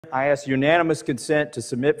I ask unanimous consent to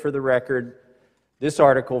submit for the record this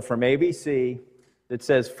article from ABC that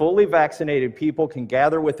says fully vaccinated people can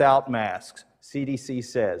gather without masks. CDC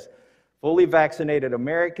says fully vaccinated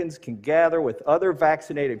Americans can gather with other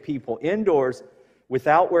vaccinated people indoors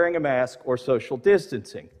without wearing a mask or social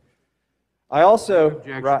distancing. I also,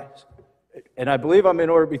 right, and I believe I'm in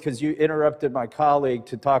order because you interrupted my colleague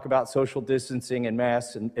to talk about social distancing and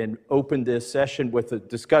masks and opened this session with a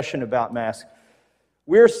discussion about masks.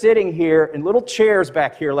 We're sitting here in little chairs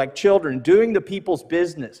back here like children doing the people's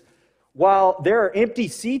business while there are empty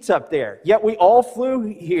seats up there. Yet we all flew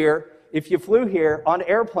here, if you flew here, on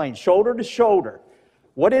airplanes, shoulder to shoulder.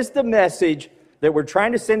 What is the message that we're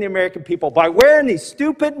trying to send the American people by wearing these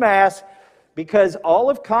stupid masks? Because all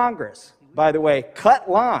of Congress, by the way, cut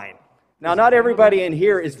line. Now, not everybody in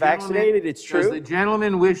here is vaccinated, it's true. Does the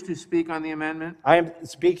gentleman wish to speak on the amendment? I am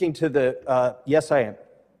speaking to the, yes, I am.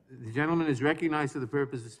 The gentleman is recognized for the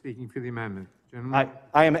purpose of speaking for the amendment. Gentleman,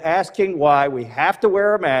 I am asking why we have to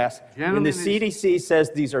wear a mask when the CDC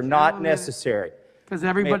says these are not necessary. Because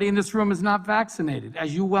everybody in this room is not vaccinated,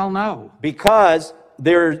 as you well know. Because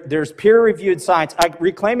there's peer-reviewed science.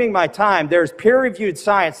 Reclaiming my time, there's peer-reviewed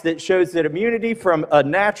science that shows that immunity from a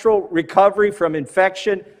natural recovery from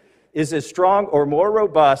infection is as strong or more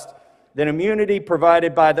robust than immunity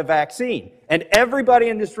provided by the vaccine. And everybody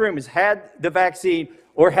in this room has had the vaccine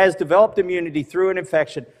or has developed immunity through an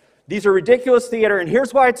infection. These are ridiculous theater, and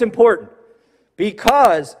here's why it's important.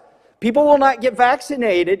 Because people will not get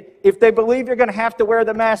vaccinated if they believe you're going to have to wear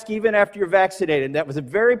the mask even after you're vaccinated. And that was a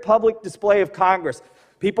very public display of Congress.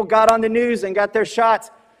 People got on the news and got their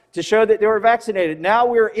shots to show that they were vaccinated. Now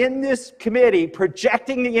we're in this committee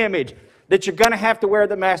projecting the image that you're going to have to wear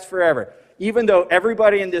the mask forever, even though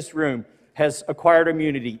everybody in this room has acquired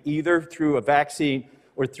immunity, either through a vaccine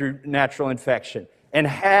or through natural infection, and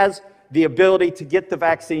has the ability to get the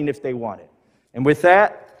vaccine if they want it. And with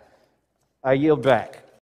that, I yield back.